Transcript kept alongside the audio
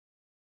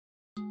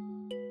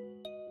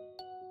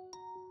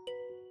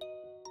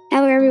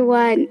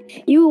everyone.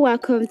 You are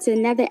welcome to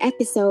another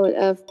episode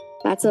of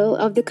Battle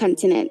of the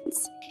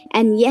Continents.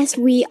 And yes,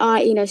 we are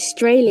in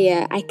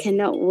Australia. I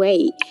cannot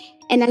wait.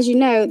 And as you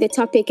know, the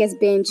topic has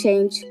been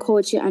change,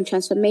 culture, and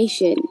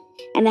transformation.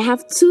 And I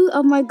have two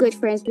of my good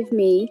friends with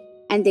me,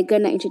 and they're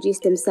going to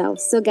introduce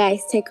themselves. So,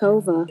 guys, take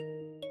over.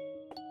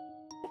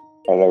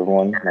 Hello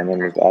everyone, my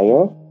name is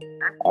Ayo.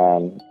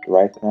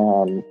 Right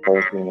now I'm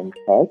currently in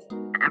Perth,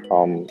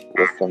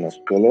 Western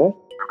Australia.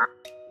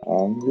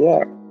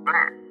 Yeah.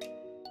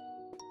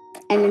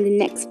 And then the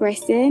next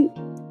person.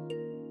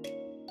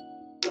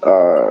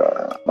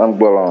 I'm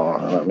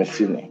Bolan, and I'm in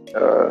Sydney,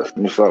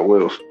 New South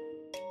Wales.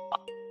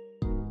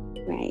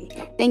 Right.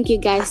 Thank you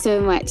guys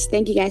so much.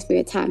 Thank you guys for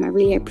your time. I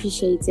really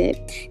appreciate it.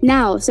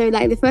 Now, so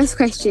the first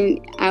question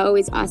I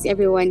always ask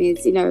everyone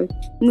is,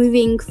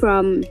 moving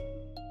from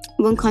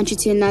one country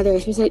to another,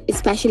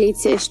 especially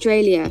to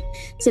Australia.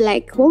 So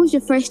what was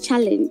your first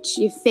challenge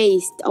you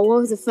faced, or what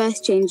was the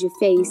first change you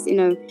faced,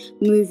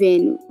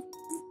 moving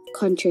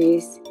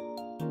countries?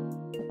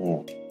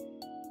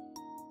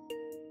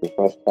 The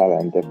first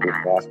challenge definitely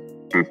has to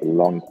be the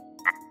long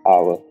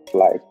hour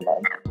flight,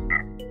 man.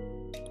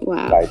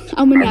 Wow.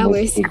 How many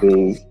hours? 2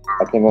 days.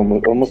 I think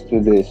almost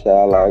 2 days,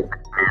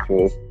 which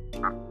was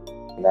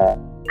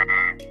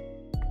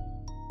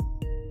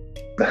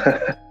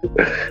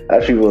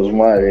Actually, was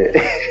mad.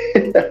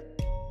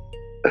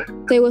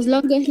 So it was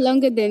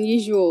longer than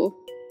usual.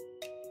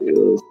 It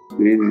was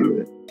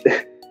crazy.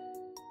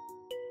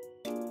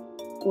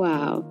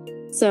 Wow.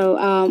 So,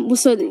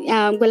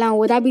 Golan,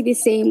 would that be the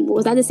same?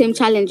 Was that the same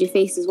challenge you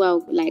faced as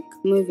well, like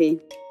moving?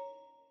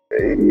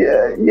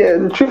 Yeah.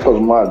 The trip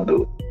was mad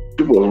though.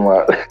 The trip was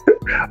mad.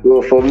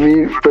 Well, for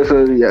me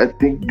personally, I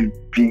think the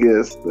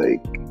biggest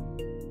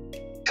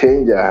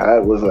change I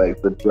had was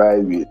the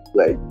driving,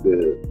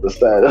 the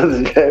style of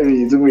the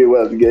driving. It took me a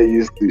while to get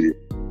used to it.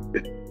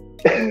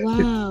 Oh,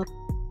 wow.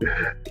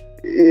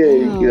 Yeah,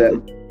 wow. You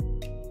can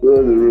go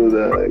on the road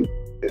and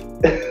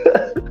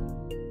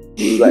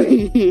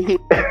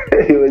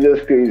it was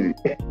just crazy.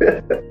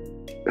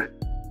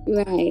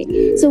 Right.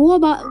 Yeah. So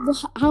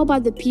how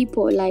about the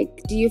people?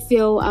 Do you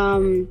feel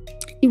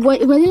were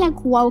they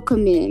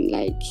welcoming,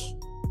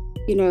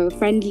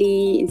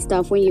 friendly and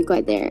stuff when you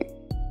got there?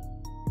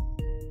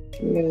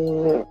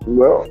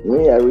 Well,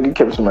 me, I really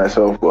kept to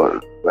myself,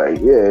 but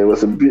it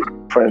was a bit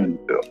friendly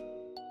though.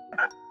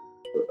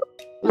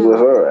 It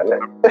was alright.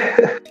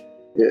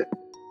 Yeah.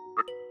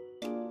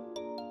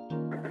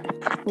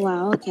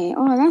 Wow. Okay.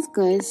 Oh, that's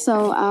good.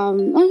 So,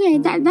 okay,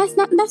 that's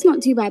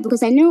not too bad,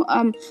 because I know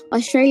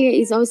Australia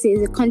is a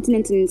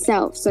continent in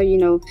itself. So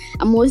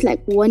I'm always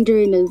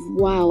wondering of,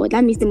 wow,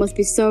 that means there must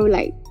be so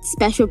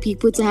special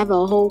people to have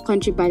a whole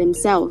country by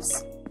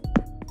themselves.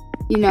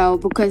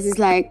 Because it's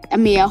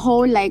a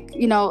whole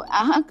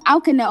how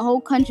can a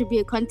whole country be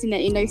a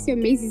continent? It still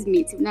amazes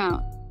me till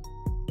now.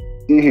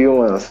 The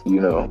humans,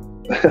 the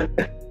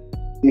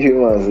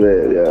humans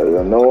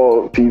they're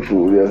normal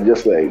people. They're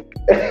just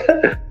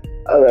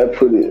how do I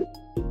put it?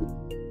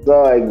 It's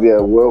not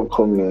they're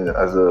welcoming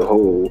as a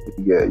whole.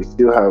 Yeah, you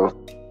still have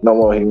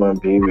normal human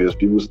behaviors.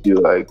 People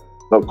still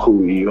not cool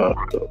with you and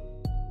stuff.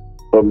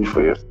 Probably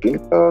for your skin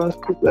color and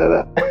stuff like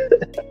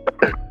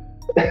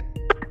that.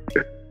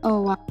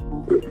 Oh wow.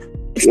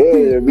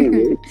 Yeah,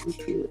 really.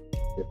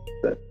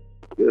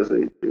 Yes,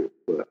 I do.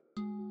 But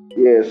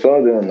some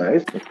of them are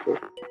nice and stuff.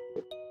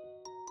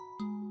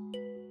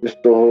 Just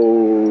the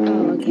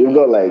whole, you've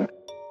got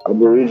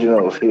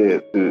Aboriginals here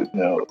too,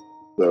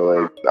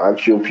 the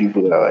actual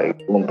people that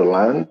own the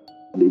land,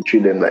 and they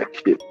treat them like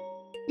shit.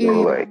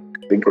 So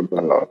think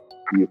about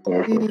you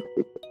coming from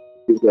Africa.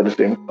 You've got the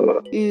same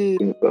color.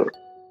 Same color.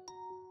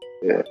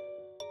 Yeah.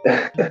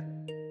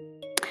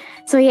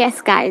 So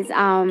yes, guys.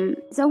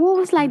 So what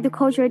was the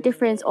cultural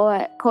difference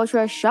or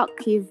cultural shock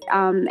you've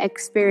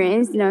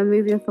experienced?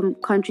 Moving from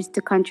countries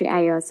to country,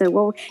 Ayo. So,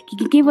 you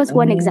can give us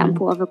one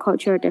example of a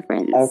cultural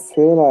difference. I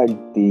feel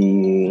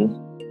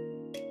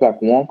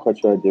one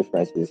cultural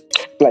difference is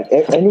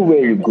anywhere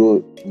you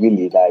go,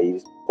 really, that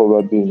is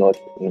probably not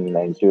in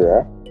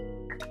Nigeria.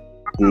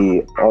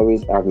 They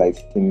always have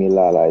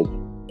similar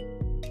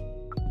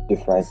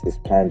differences,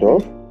 kind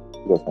of.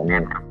 Because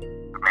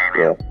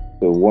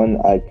the one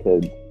I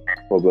could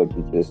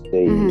probably just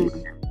say is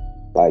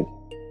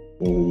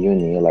in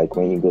uni,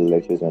 when you go to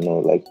lectures and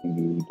all,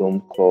 you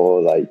don't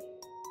call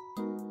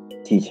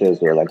teachers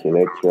or your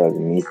lecturers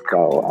Mr.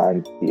 or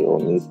Auntie or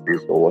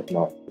Mrs. or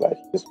whatnot.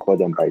 Just call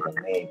them by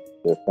their name.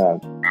 You understand?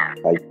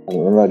 I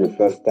remember the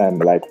first time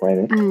when I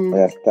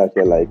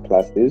started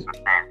classes,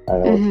 and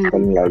I was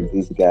calling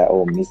this guy,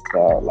 oh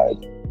Mr.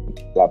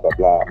 blah blah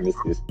blah,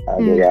 Mrs.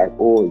 And they're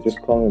oh, just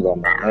call me by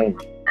my name.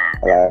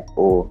 I'm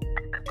oh,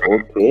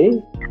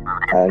 okay.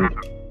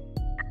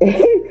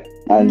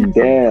 And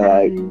then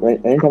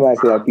anytime I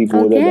see people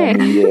older than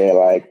me,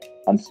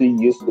 I'm so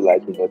used to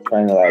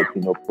trying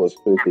to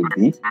prostrate a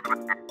bit.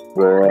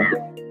 But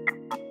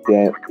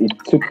then it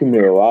took me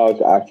a while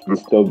to actually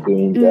stop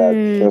doing that.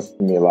 Trust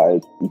me,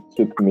 it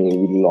took me a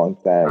really long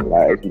time,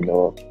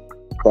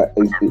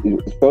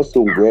 it felt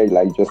so weird,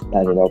 like just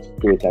standing up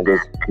straight and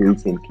just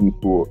greeting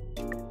people,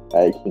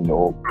 like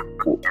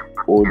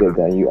older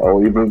than you,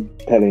 or even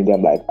telling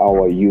them like, "How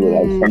are you?"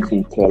 Like something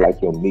you tell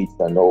like your mates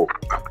and all.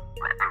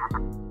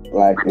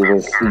 Like it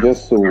was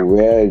just so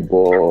weird,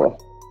 but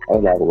I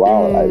was like,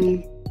 wow,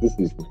 like this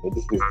is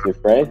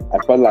different. I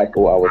felt like I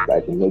was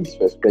like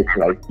disrespecting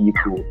like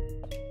people,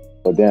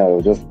 but then I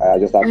just had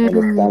to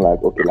understand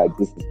like, okay, like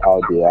this is how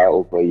they are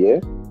over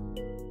here,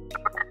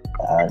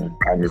 and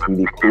it's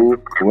really cool.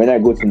 When I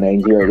go to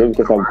Nigeria, just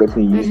because I've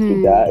gotten used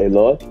to that a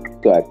lot,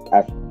 so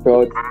I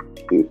felt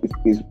it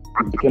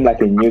became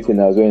like a new thing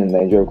as well in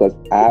Nigeria, because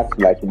I have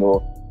to like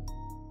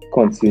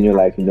continue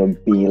like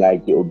being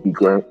like the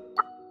obedient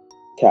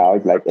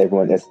child like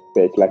everyone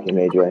expects like a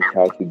Nigerian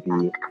child to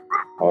be.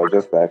 I was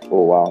just like,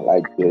 oh wow,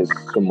 like there's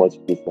so much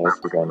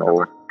differences and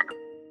all,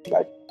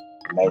 like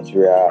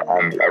Nigeria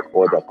and like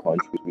other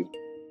countries.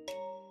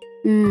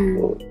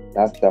 So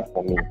that's that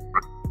for me.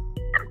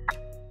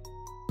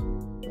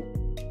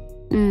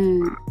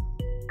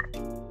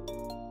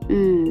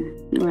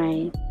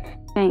 Right.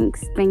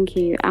 Thank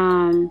you.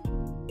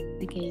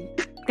 Okay.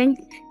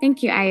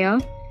 Thank you,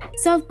 Ayo.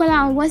 So,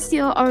 what's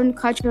your own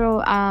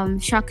cultural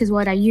shock as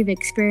well that you've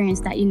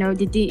experienced that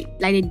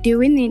they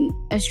do in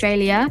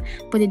Australia,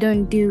 but they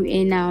don't do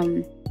in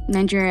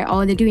Nigeria,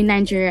 or they do in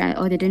Nigeria,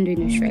 or they don't do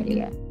in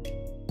Australia?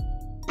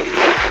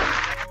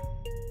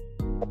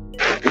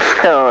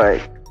 All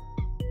right.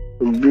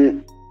 A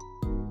bit.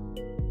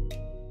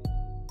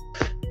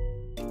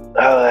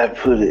 How do I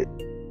put it?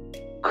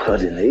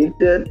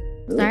 Coordinated.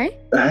 Sorry.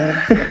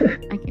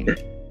 Okay.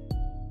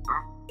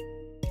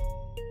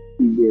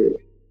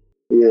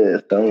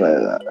 Yeah, something like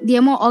that.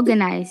 They're more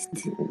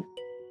organized.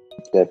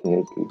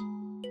 Definitely.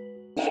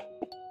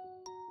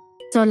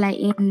 So, like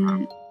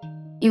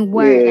in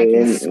work, like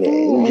in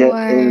school,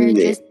 or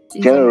just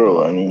in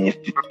general, I mean,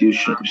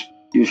 institutions,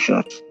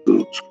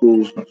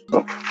 schools and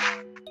stuff.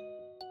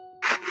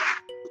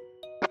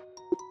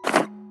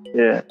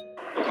 Yeah,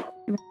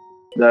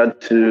 that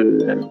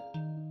too.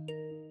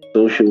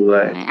 Social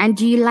life. And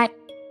do you like?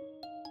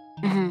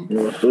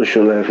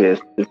 Social life is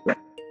different.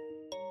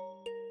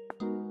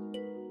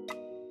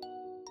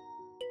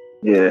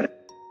 Yeah.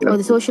 Oh,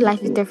 the social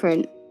life is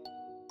different.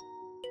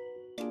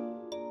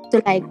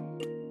 So, like,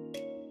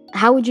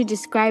 how would you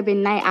describe a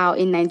night out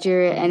in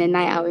Nigeria and a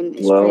night out in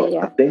Australia?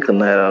 Well, I think a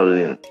night out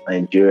in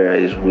Nigeria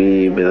is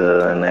way better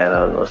than a night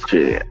out in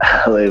Australia.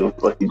 Like,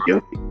 fucking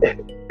joking.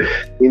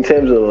 In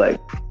terms of like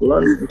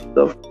London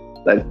stuff,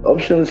 like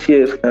options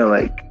here is kind of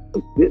like a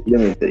bit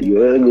limited.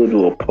 You either go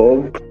to a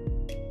pub,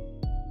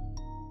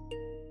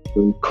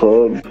 some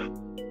club,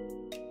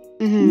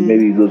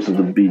 maybe you go to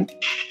the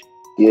beach.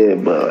 Yeah,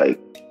 but like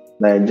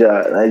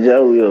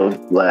Nigeria way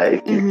of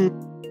like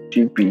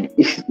cheapy.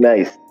 It's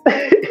nice.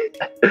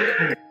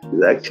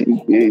 It's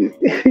actually good.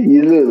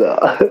 You know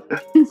that.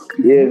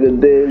 Yeah, but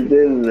there's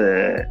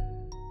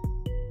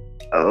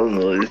I don't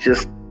know. It's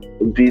just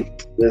a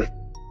bit.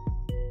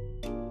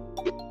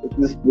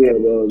 This way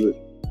about it.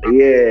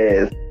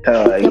 Yeah, it's kind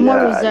of like they're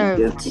more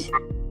reserved.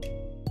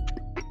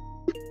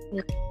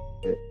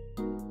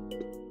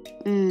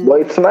 But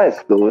it's nice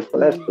though. It's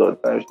nice though.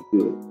 Times to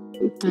do.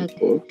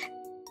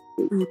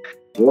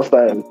 Most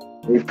times,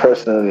 me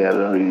personally, I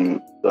don't really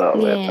go out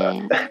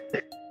like that.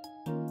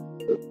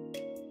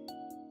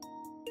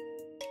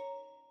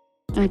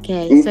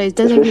 Okay, so it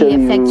doesn't really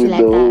affect you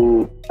like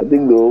that. I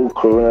think the whole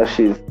Corona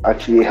shit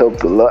actually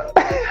helped a lot.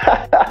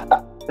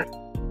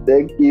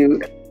 Thank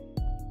you,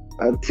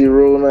 Auntie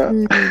Rona.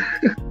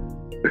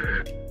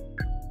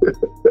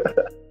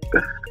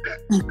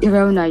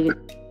 Corona,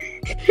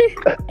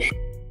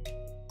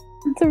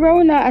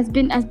 Corona has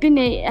been a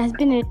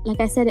like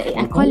I said,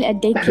 I call it a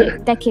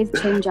decade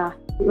changer.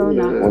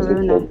 Corona.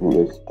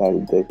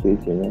 Decade,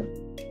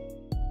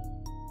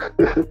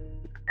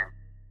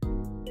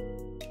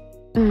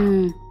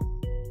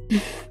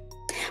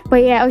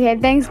 But yeah, okay.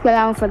 Thanks,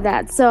 Gbalam, for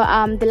that. So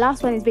the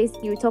last one is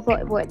basically we talk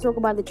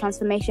about the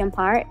transformation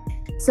part.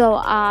 So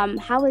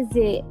how is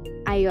it?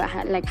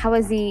 How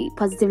has it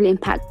positively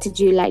impacted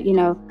you? Like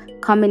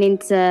coming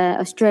into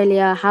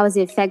Australia, how has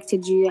it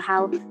affected you?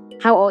 How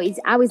is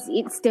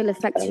it still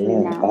affecting you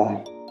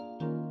now?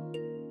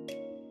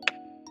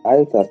 How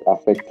it has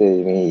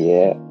affected me,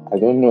 yeah. I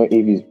don't know if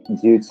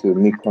it's due to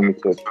me coming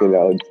to Australia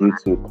or due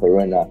to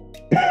Corona.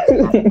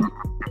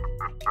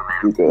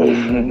 Because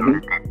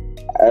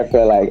I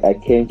felt like I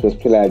came to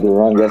Australia at the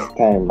wrongest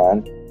time,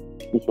 man.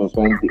 Which was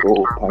when the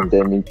whole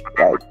pandemic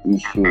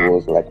issue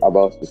was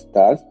about to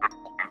start.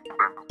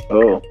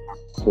 Oh.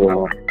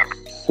 So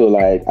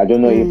like I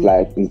don't know if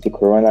it's the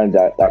Corona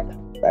that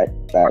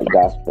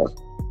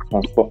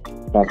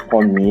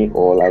transformed me,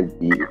 or like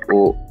the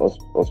whole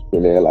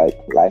Australia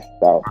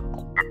lifestyle.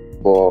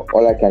 But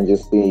all I can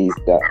just say is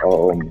that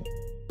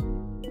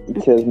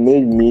it has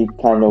made me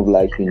kind of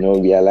realize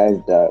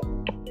that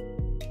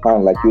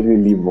you only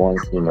live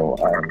once,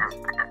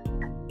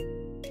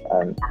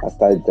 and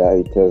aside that,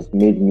 it has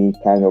made me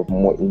kind of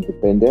more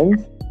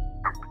independent.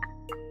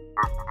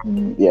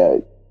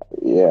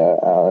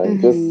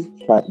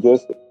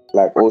 Just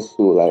like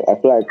also like I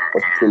feel like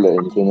Australia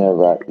in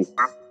general is,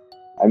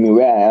 I mean,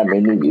 where I am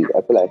anyways,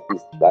 I feel like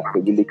it's like a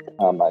really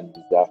calm and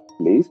reserved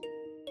place.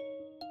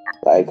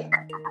 Like,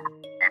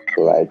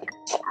 so like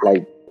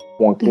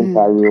Wonkin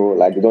Pario,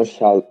 like they don't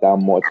shout that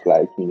much,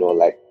 like, you know,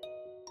 like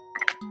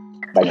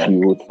you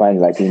would find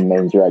like in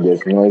Nigeria,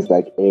 there's noise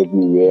like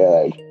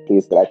everywhere, like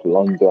places like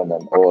London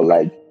and all,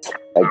 like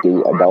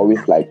there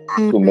always like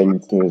so many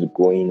things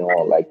going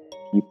on, like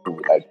people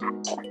like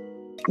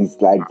it's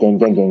like gang,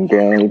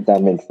 if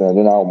that makes sense. I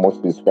don't know how much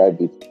to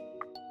describe it.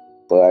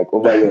 But like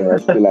over here, I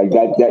feel like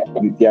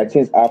that there are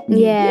things happening.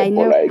 Yeah, there,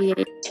 but like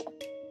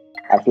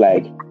I feel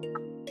like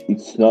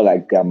it's not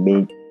like their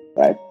main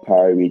like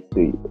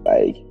priority,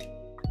 like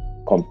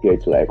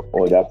compared to like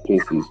other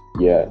places.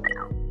 Yeah.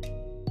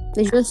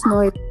 There's just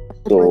noise.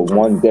 So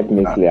one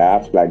definitely I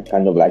have to like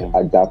kind of like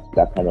adapt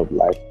that kind of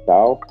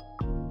lifestyle,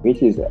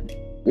 which is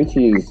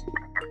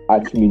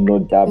actually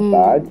not that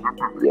bad.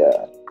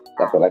 Yeah,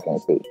 that's what I can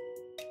say.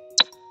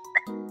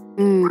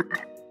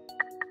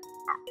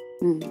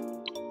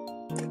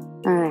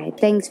 All right,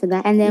 thanks for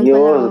that. And then what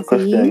was the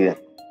question again?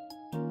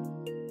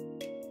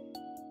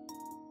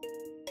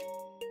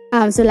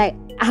 So like,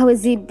 how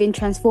has it been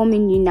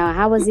transforming you now?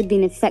 How has it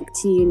been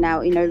affecting you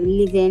now? You know,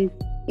 living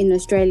in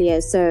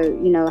Australia. So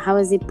you know, how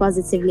has it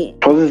positively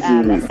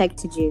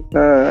affected you?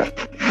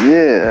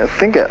 Yeah, I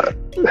think.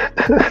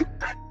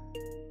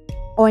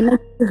 Or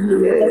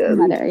negatively, it doesn't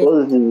matter.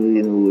 Positively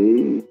in a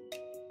way,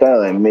 that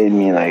like made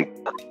me like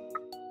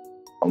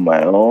on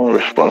my own,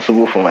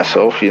 responsible for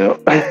myself. You know.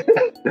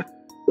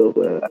 So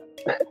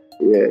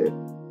yeah,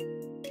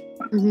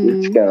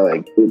 it's kind of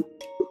like good.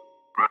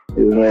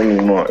 It made me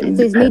more independent.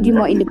 So it's made you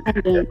more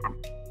independent.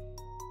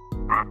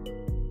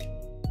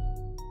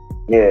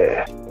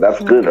 Yeah, that's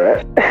good,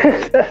 right?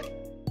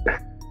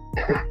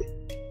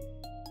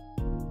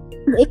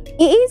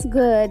 It is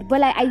good, but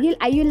like,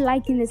 are you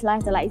liking this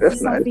lifestyle? Like, it's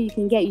something you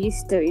can get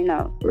used to, you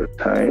know,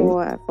 for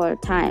a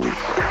time.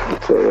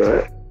 It's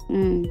alright.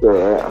 It's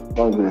alright. As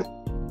long as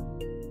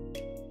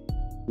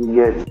you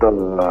get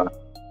the.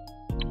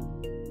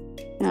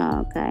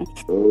 Oh, okay.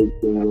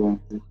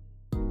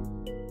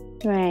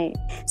 Right.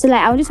 So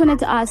like, I just wanted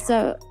to ask,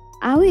 so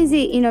how is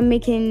it, you know,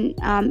 making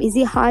is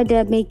it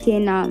harder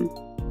making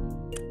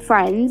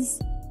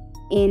friends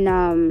in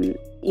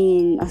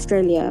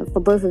Australia for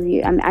both of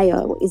you? I mean,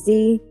 Ayo, is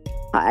he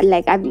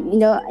like, you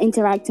know,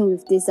 interacting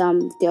with this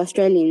the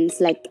Australians,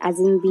 like as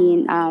in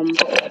being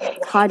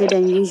harder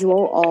than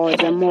usual, or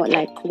they're more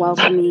like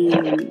welcoming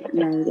and, you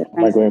know, their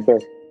Am I going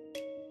first?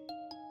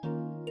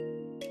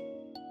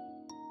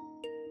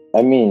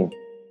 I mean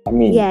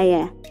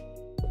yeah.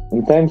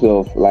 In terms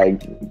of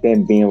like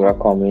them being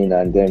welcoming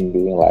and them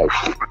being like,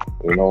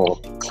 you know,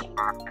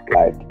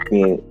 like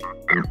being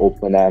in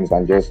open arms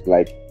and just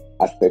like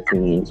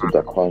accepting me into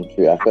the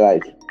country, I feel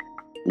like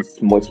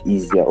it's much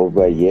easier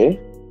over here.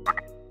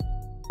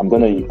 I'm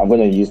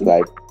gonna use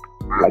like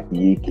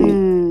UK,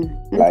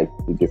 like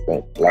the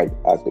different, like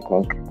as a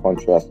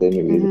contrast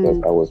anyway,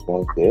 because I was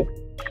once there.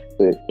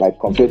 So like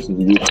compared to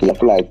the UK, I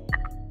feel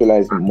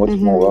like it's much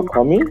more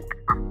welcoming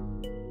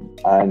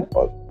and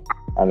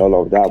all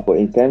of that. But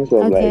in terms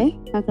of in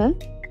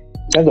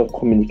terms of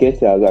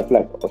communicating, I feel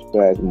like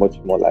Australia is much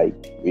more like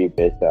way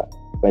better.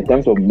 But in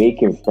terms of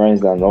making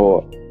friends and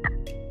all,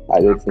 I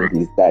don't think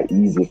it's that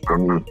easy for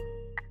me.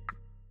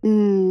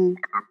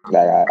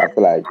 Like I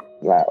feel like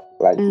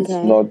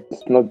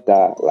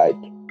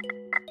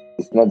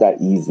it's not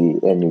that easy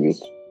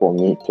anyways for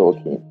me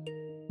talking.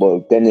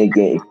 But then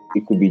again,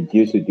 it could be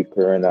due to the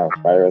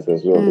coronavirus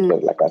as well,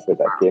 because like I said,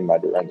 I came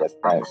at the right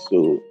time,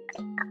 so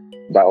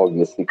that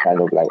obviously kind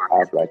of like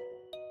has like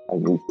a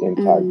huge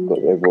impact,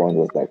 because everyone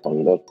was like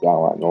on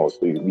lockdown and all,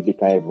 so you really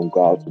can't even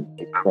go out to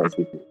make friends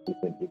if you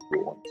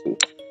want to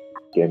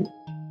get me.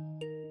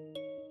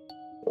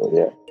 So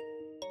yeah.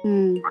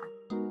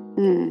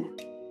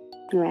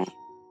 Right.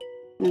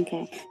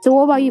 Okay. So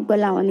what about you,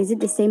 Bolawan? Is it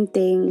the same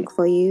thing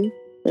for you?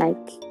 Like,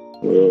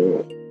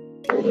 you're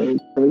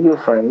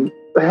fine.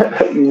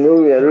 You know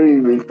me, I don't really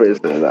make friends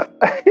like that.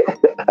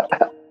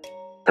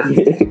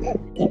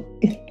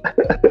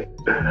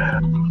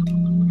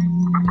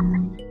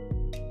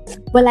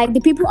 But like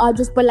the people are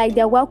just, but like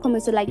they're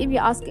welcoming. So like if you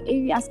ask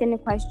any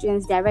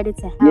questions, they're ready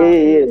to help.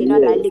 They're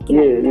not like looking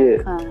at you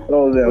like,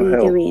 what are you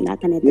doing?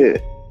 That kind of thing. Yeah,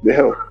 they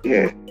help.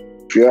 Yeah,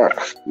 if you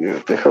ask,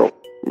 they help.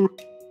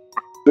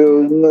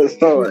 So no, it's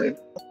not like.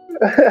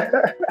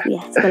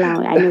 Yes,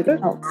 well, I know they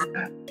help.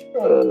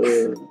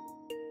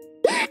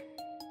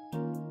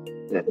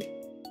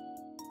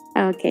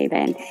 Okay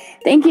then.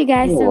 Thank you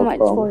guys so much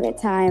for your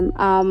time.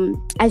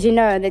 As you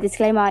know, the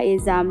disclaimer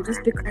is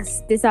just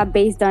because these are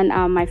based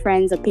on my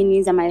friends'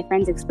 opinions and my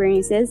friends'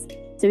 experiences.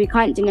 So we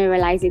can't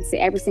generalize it to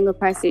every single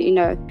person, you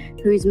know,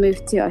 who's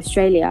moved to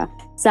Australia.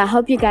 So I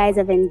hope you guys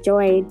have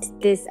enjoyed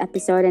this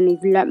episode and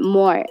you've learned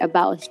more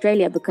about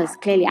Australia, because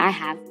clearly I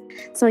have.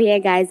 So yeah,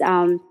 guys,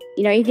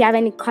 you know, if you have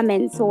any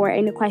comments or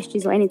any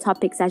questions or any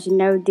topics, as you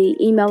know, the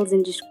email's in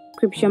the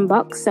description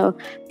box. So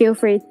feel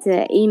free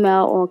to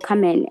email or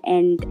comment.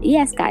 And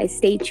yes, guys,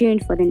 stay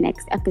tuned for the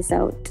next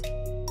episode.